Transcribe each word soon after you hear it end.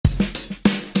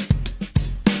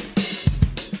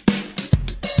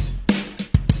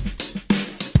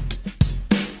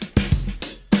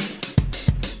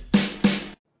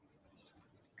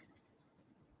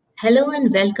Hello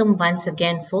and welcome once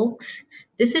again, folks.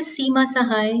 This is Seema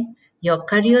Sahai, your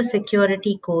career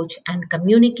security coach and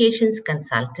communications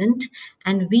consultant,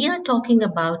 and we are talking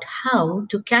about how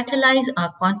to catalyze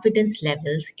our confidence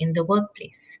levels in the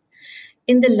workplace.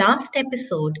 In the last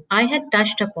episode, I had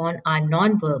touched upon our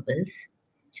nonverbals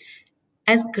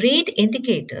as great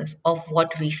indicators of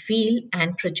what we feel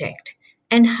and project,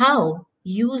 and how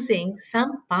using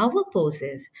some power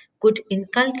poses could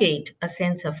inculcate a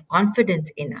sense of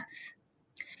confidence in us.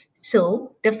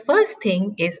 So, the first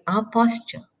thing is our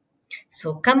posture.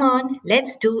 So, come on,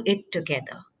 let's do it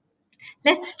together.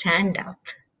 Let's stand up.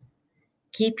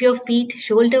 Keep your feet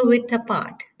shoulder width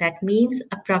apart. That means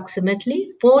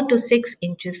approximately 4 to 6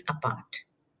 inches apart.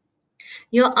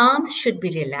 Your arms should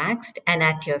be relaxed and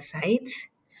at your sides.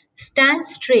 Stand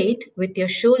straight with your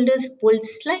shoulders pulled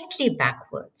slightly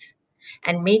backwards.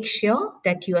 And make sure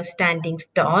that you are standing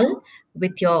tall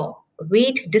with your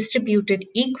weight distributed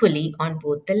equally on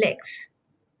both the legs.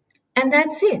 And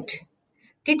that's it.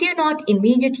 Did you not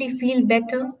immediately feel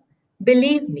better?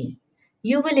 Believe me,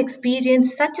 you will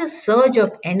experience such a surge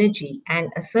of energy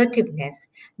and assertiveness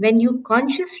when you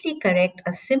consciously correct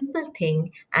a simple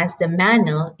thing as the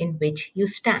manner in which you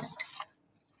stand.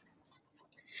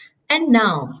 And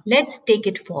now let's take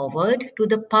it forward to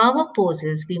the power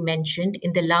poses we mentioned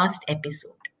in the last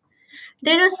episode.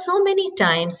 There are so many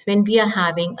times when we are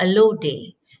having a low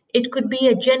day. It could be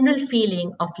a general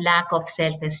feeling of lack of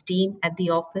self esteem at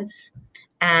the office.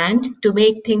 And to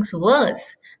make things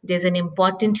worse, there's an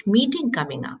important meeting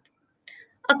coming up.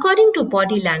 According to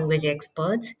body language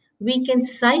experts, we can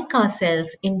psych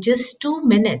ourselves in just 2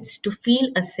 minutes to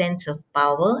feel a sense of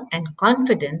power and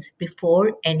confidence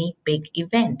before any big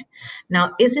event.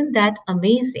 Now, isn't that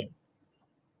amazing?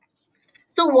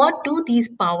 So, what do these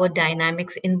power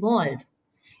dynamics involve?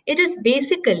 It is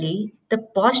basically the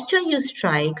posture you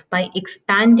strike by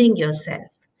expanding yourself.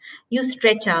 You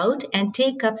stretch out and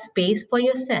take up space for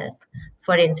yourself.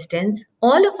 For instance,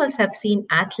 all of us have seen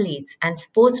athletes and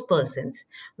sportspersons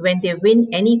when they win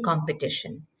any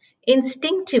competition.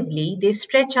 Instinctively, they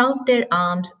stretch out their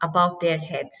arms above their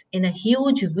heads in a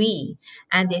huge V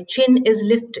and their chin is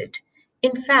lifted.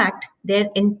 In fact, their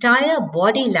entire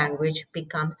body language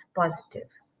becomes positive.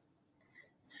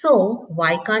 So,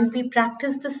 why can't we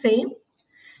practice the same?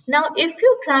 Now, if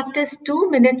you practice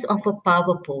 2 minutes of a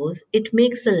power pose, it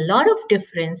makes a lot of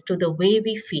difference to the way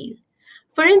we feel.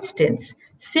 For instance,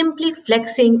 simply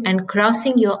flexing and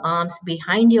crossing your arms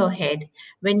behind your head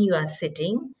when you are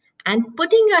sitting and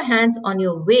putting your hands on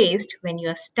your waist when you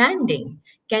are standing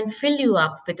can fill you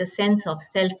up with a sense of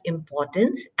self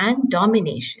importance and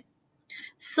domination.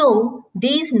 So,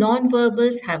 these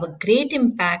nonverbals have a great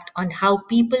impact on how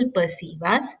people perceive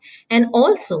us and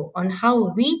also on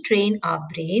how we train our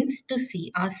brains to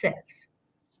see ourselves.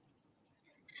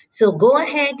 So, go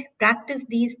ahead, practice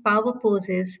these power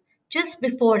poses just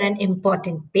before an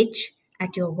important pitch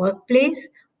at your workplace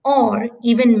or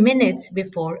even minutes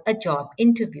before a job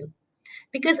interview.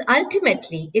 Because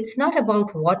ultimately, it's not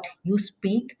about what you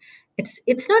speak,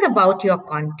 it's not about your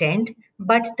content,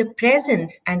 but the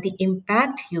presence and the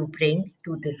impact you bring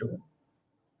to the room.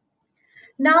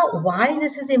 Now, why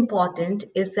this is important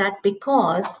is that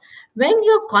because when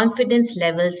your confidence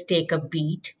levels take a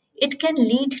beat, it can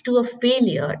lead to a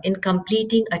failure in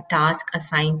completing a task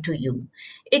assigned to you.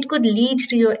 It could lead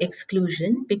to your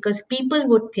exclusion because people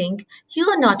would think you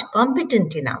are not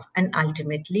competent enough, and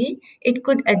ultimately, it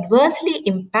could adversely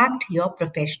impact your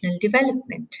professional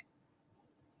development.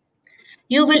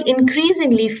 You will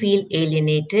increasingly feel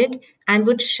alienated and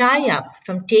would shy up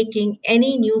from taking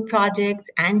any new projects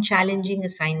and challenging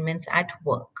assignments at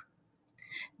work.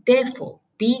 Therefore,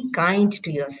 be kind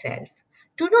to yourself.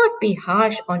 Do not be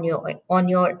harsh on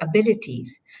your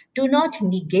abilities. Do not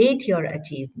negate your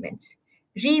achievements.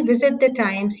 Revisit the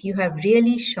times you have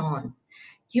really shone.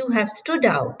 You have stood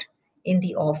out in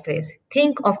the office.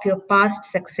 Think of your past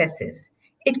successes.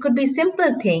 It could be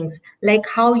simple things like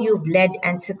how you've led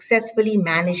and successfully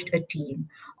managed a team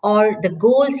or the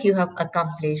goals you have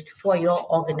accomplished for your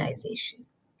organization.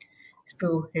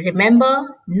 So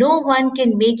remember, no one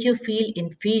can make you feel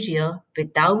inferior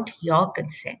without your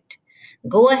consent.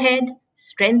 Go ahead,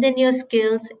 strengthen your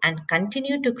skills, and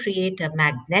continue to create a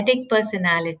magnetic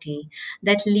personality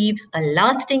that leaves a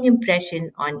lasting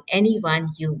impression on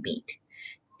anyone you meet.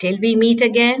 Till we meet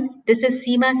again, this is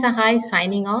Seema Sahai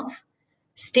signing off.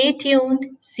 Stay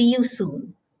tuned. See you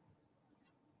soon.